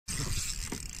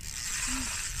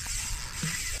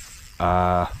Okay,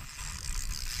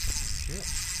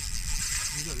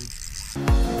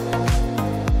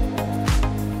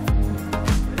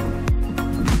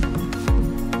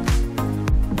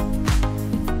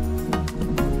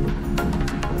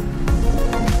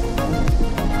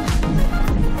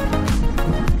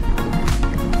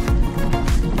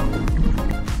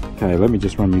 let me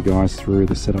just run you guys through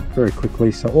the setup very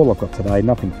quickly. So all I've got today,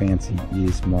 nothing fancy,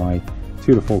 is my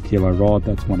 2 to 4 kilo rod.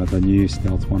 That's one of the new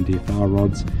Stealth 1 DFR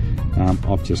rods.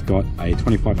 I've just got a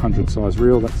 2500 size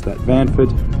reel. That's that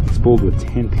Vanford. It's spooled with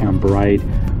 10-pound braid.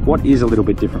 What is a little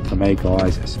bit different for me,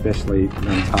 guys, especially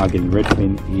when targeting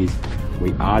redfin, is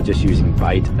we are just using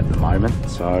bait at the moment.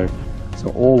 So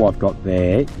all I've got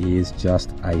there is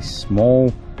just a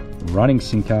small running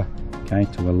sinker, okay,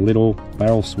 to a little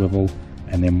barrel swivel.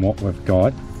 And then what we've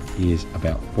got is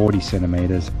about 40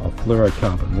 centimeters of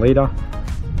fluorocarbon leader.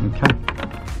 Okay,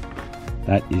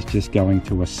 that is just going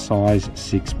to a size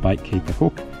 6 bait keeper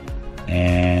hook,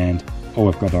 and all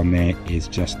we've got on there is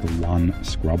just the one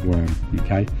scrub worm.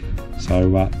 Okay,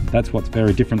 so that's what's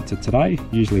very different to today.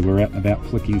 Usually we're out and about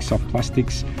flicking soft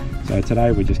plastics, so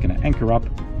today we're just going to anchor up.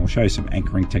 I'll show you some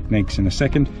anchoring techniques in a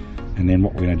second, and then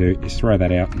what we're going to do is throw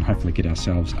that out and hopefully get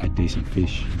ourselves a decent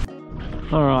fish.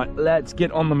 All right, let's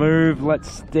get on the move.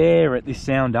 Let's stare at this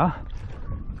sounder.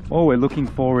 All we're looking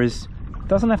for is,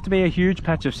 doesn't have to be a huge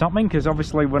patch of something, because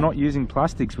obviously we're not using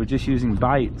plastics, we're just using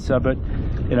bait. So, but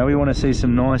you know, we want to see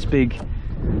some nice big,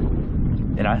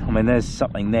 you know, I mean, there's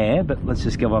something there, but let's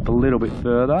just go up a little bit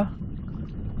further.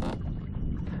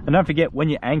 And don't forget, when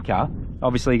you anchor,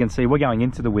 obviously you can see we're going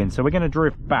into the wind, so we're going to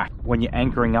drift back. When you're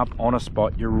anchoring up on a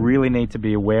spot, you really need to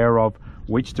be aware of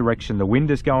which direction the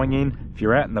wind is going in. If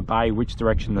you're out in the bay, which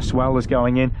direction the swell is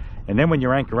going in. And then when you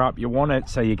anchor up, you want it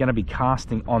so you're going to be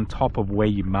casting on top of where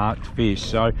you marked fish.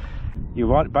 So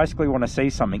you basically want to see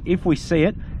something. If we see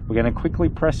it, we're going to quickly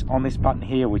press on this button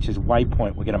here, which is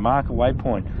waypoint. We're going to mark a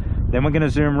waypoint. Then we're going to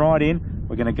zoom right in.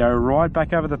 We're going to go right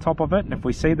back over the top of it. And if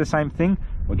we see the same thing,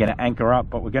 we're going to anchor up,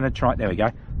 but we're going to try, there we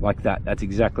go, like that. That's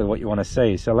exactly what you want to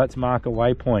see. So let's mark a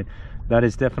waypoint. That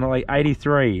is definitely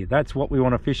 83. That's what we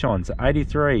want to fish on, so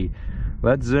 83.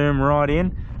 Let's zoom right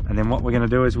in, and then what we're going to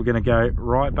do is we're going to go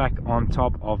right back on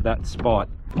top of that spot.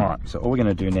 All right, so all we're going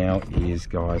to do now is,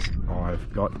 guys, I've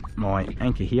got my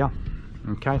anchor here.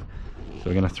 Okay, so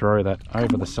we're going to throw that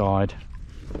over the side.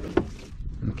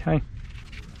 Okay.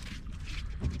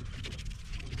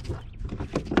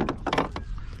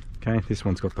 Okay, this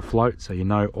one's got the float, so you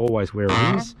know always where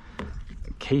it is.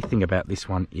 Key thing about this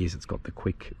one is it's got the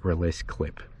quick release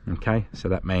clip. Okay, so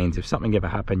that means if something ever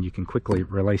happened, you can quickly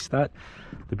release that.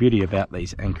 The beauty about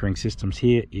these anchoring systems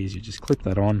here is you just clip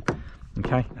that on.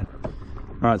 Okay,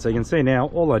 all right, so you can see now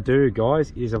all I do,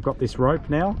 guys, is I've got this rope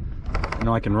now, and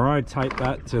I can rotate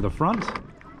that to the front.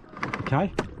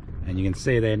 Okay, and you can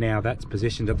see there now that's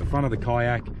positioned at the front of the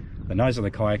kayak. The nose of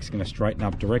the kayak is going to straighten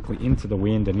up directly into the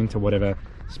wind and into whatever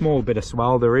small bit of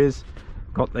swell there is.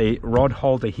 Got the rod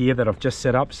holder here that I've just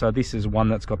set up, so this is one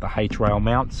that's got the H-rail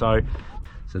mount. So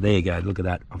there you go, look at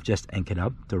that. I've just anchored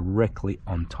up directly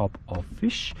on top of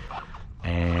fish,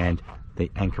 and the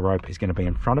anchor rope is going to be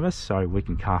in front of us, so we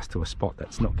can cast to a spot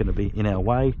that's not going to be in our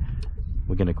way.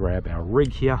 We're going to grab our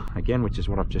rig here again, which is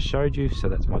what I've just showed you. So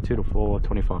that's my 2 to 4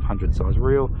 2500 size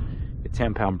reel, your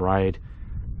 10-pound braid.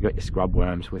 You got your scrub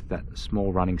worms with that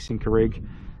small running sinker rig,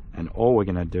 and all we're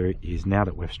going to do is, now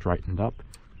that we've straightened up,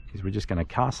 is we're just going to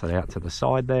cast it out to the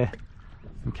side there.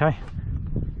 Okay,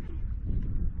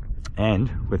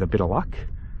 and with a bit of luck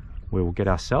we will get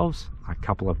ourselves a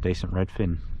couple of decent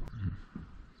redfin.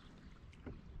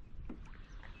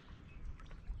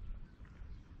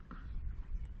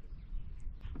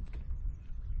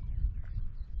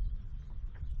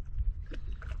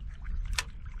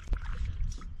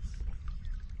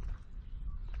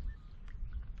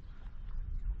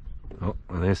 Oh,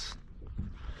 with this.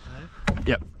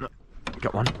 Yep,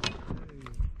 got one.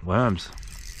 Worms.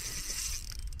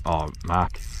 Oh,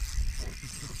 Mark.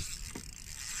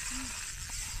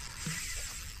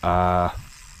 I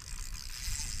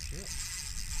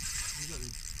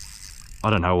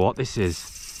don't know what this is.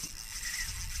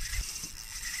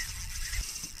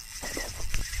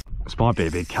 This might be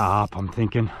a big carp, I'm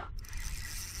thinking.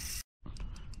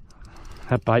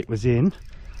 That bait was in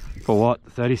for what,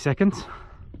 30 seconds?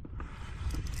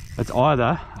 It's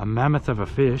either a mammoth of a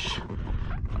fish.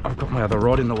 I've got my other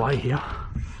rod in the way here.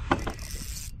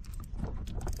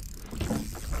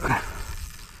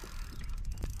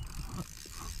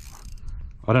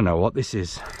 I don't know what this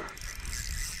is.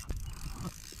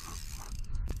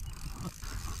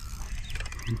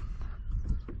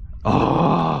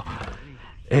 Oh,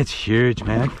 it's huge,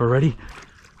 man, for ready.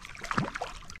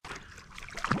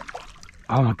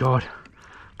 Oh my God.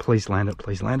 Please land it,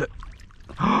 please land it.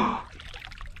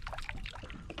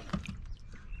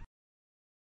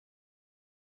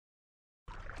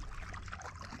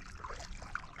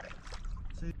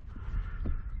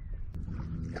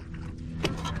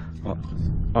 Well,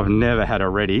 I've never had a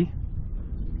reddy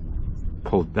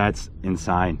pull. That's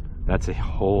insane. That's a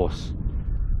horse.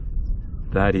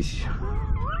 That is...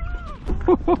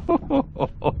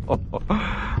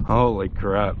 Holy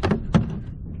crap.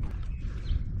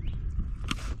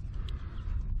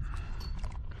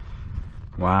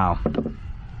 Wow.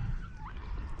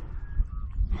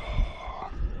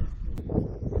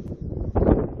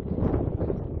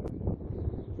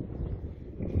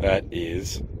 That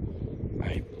is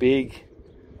a big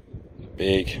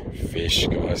fish,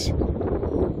 guys.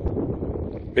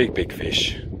 Big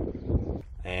fish.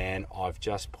 And I've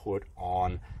just put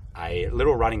on a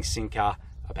little running sinker,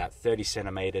 about 30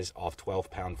 centimeters of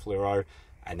 12-pound fluoro,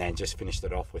 and then just finished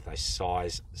it off with a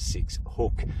size 6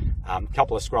 hook.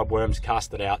 Couple of scrub worms,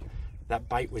 cast it out. That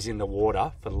bait was in the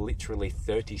water for literally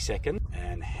 30 seconds.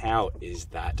 And how is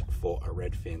that for a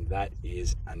redfin? That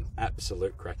is an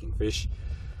absolute cracking fish.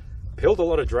 Peeled a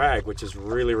lot of drag, which is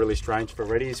really strange for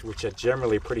reddies, which are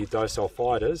generally pretty docile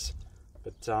fighters.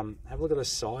 But have a look at the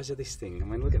size of this thing. I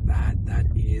mean, look at that. That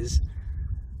is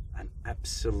an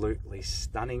absolutely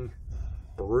stunning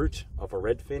brute of a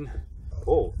redfin.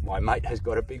 Oh, my mate has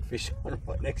got a big fish on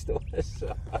right next to us.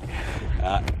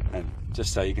 And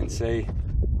just so you can see,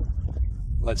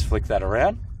 let's flick that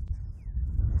around.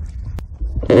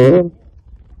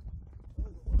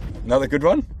 Another good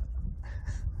one.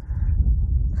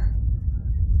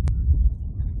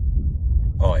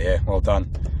 Oh yeah, well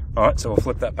done. All right, so we'll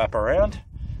flip that back around.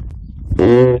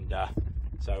 And,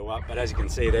 but as you can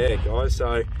see there, guys,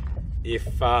 so if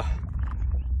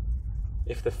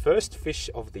the first fish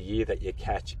of the year that you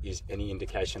catch is any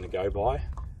indication to go by,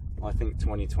 I think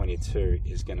 2022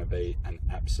 is going to be an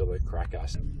absolute cracker.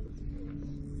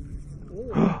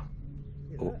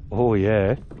 Oh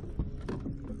yeah.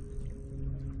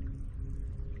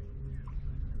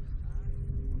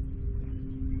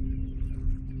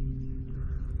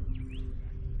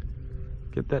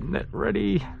 Get that net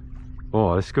ready.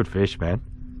 Oh, this is good fish, man.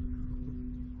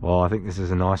 Oh, I think this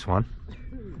is a nice one.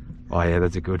 Oh yeah,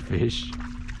 that's a good fish.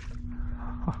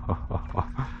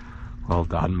 Well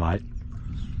done, mate.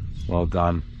 Well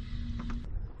done.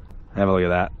 Have a look at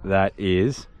that. That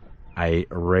is a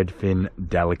redfin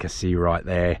delicacy right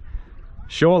there.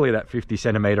 Surely that 50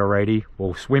 centimeter reddy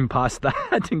will swim past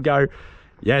that and go,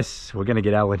 yes, we're going to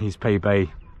get Alan his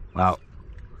PB. Well,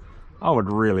 I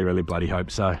would really bloody hope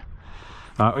so.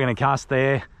 We're going to cast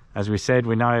there. As we said,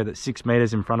 we know that 6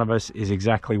 meters in front of us is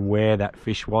exactly where that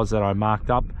fish was that I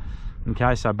marked up.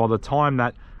 Okay, so by the time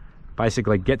that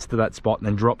basically gets to that spot and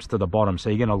then drops to the bottom, so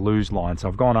you're going to lose line. So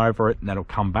I've gone over it and that'll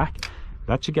come back.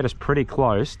 That should get us pretty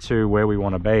close to where we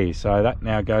want to be. So that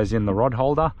now goes in the rod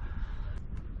holder.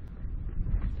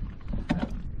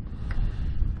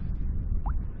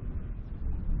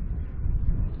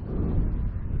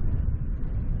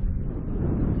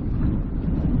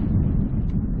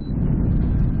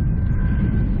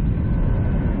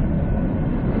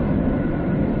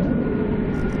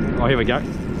 Oh, here we go.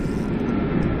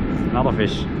 Another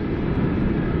fish.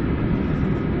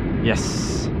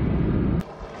 Yes.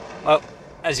 Well,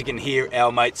 as you can hear,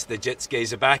 our mates, the jet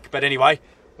skis, are back. But anyway,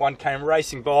 one came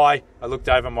racing by. I looked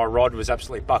over, my rod was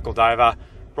absolutely buckled over.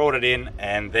 Brought it in,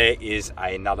 and there is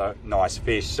another nice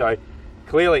fish. So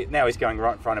clearly, now he's going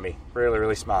right in front of me.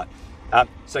 Really smart.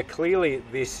 So clearly,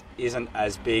 this isn't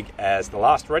as big as the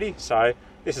last reddy. So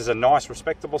this is a nice,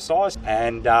 respectable size.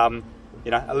 And you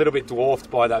know, a little bit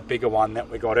dwarfed by that bigger one that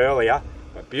we got earlier,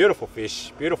 but beautiful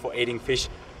fish, beautiful eating fish.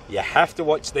 You have to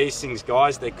watch these things,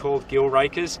 guys. They're called gill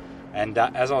rakers, and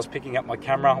as I was picking up my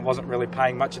camera, I wasn't really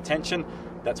paying much attention.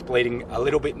 That's bleeding a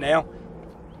little bit now.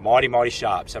 Mighty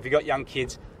sharp. So if you've got young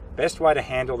kids, best way to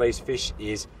handle these fish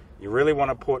is you really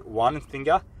want to put one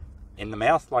finger in the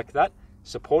mouth like that,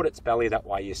 support its belly, that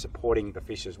way you're supporting the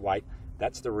fish's weight.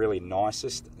 That's the really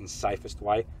nicest and safest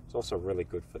way. It's also really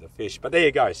good for the fish. But there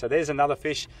you go. So there's another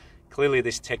fish. Clearly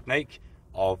this technique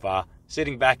of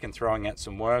sitting back and throwing out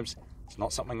some worms, it's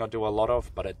not something I do a lot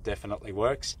of, but it definitely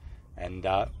works. And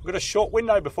we've got a short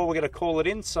window before we're going to call it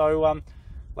in. So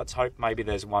let's hope maybe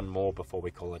there's one more before we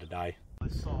call it a day.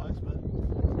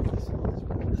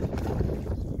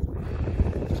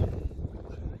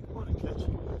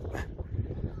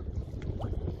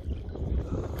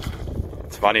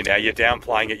 Funny now, you're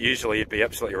downplaying it. Usually you'd be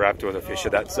absolutely wrapped with a fish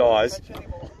of that size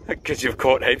because you've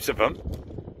caught heaps of them.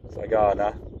 It's like, oh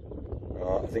no,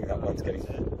 oh, I think that one's getting...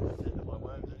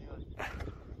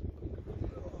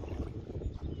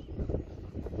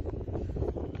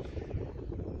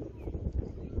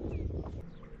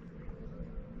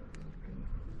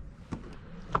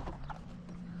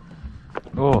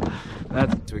 Oh,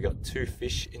 so we got 2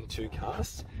 fish in 2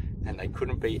 casts, and they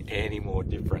couldn't be any more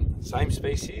different. Same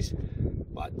species,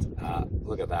 but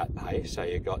look at that, hey? So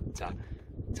you got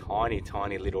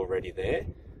tiny little reddy there,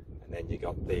 and then you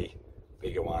got the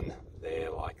bigger one there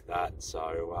like that.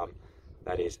 So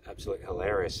that is absolutely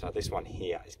hilarious. So this one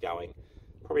here is going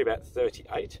probably about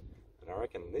 38, and I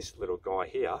reckon this little guy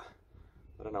here,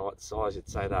 I don't know what size you'd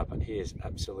say that, but he is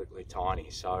absolutely tiny.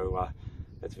 So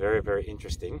it's very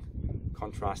interesting,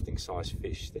 contrasting size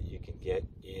fish that you can get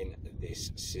in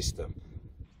this system.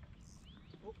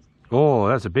 Oh,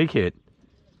 that's a big hit.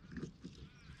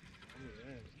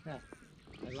 Yeah.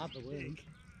 I love the wind.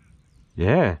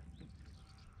 Yeah.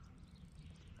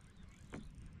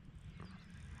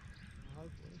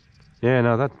 Yeah,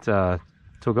 no, that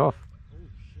took off.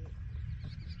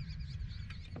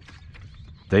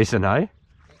 Decent, eh?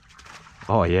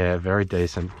 Oh yeah, very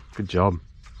decent. Good job.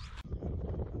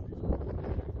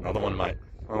 Another one, mate.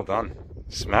 Well done.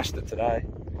 Smashed it today.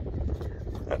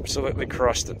 Absolutely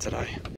crushed it today.